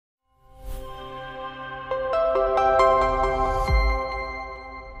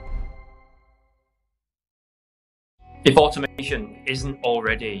If automation isn't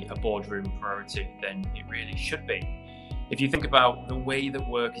already a boardroom priority, then it really should be. If you think about the way that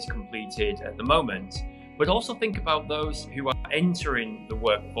work is completed at the moment, but also think about those who are entering the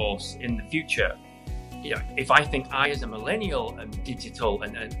workforce in the future. If I think I, as a millennial, am digital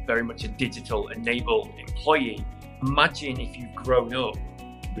and very much a digital enabled employee, imagine if you've grown up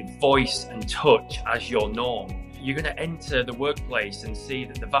with voice and touch as your norm. You're going to enter the workplace and see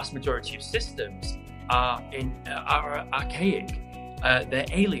that the vast majority of systems are archaic, they're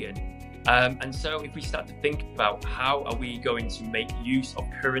alien. And so if we start to think about how are we going to make use of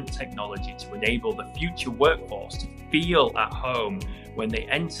current technology to enable the future workforce to feel at home when they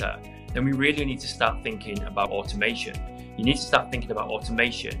enter, then we really need to start thinking about automation. You need to start thinking about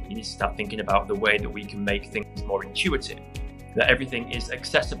automation. You need to start thinking about the way that we can make things more intuitive, that everything is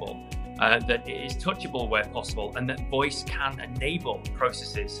accessible, that it is touchable where possible, and that voice can enable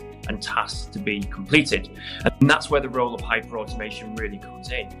processes and tasks to be completed. And that's where the role of hyperautomation really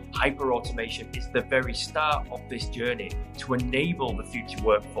comes in. Hyperautomation is the very start of this journey to enable the future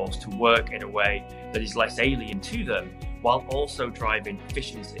workforce to work in a way that is less alien to them, while also driving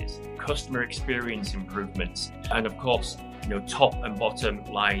efficiencies, customer experience improvements, and of course, top and bottom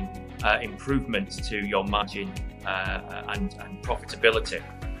line improvements to your margin and profitability.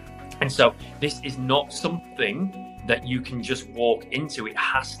 And so this is not something that you can just walk into. It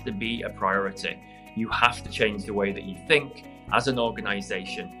has to be a priority. You have to change the way that you think as an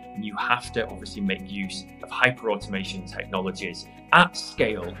organization, and you have to obviously make use of hyperautomation technologies at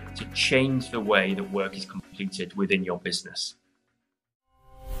scale to change the way that work is completed within your business.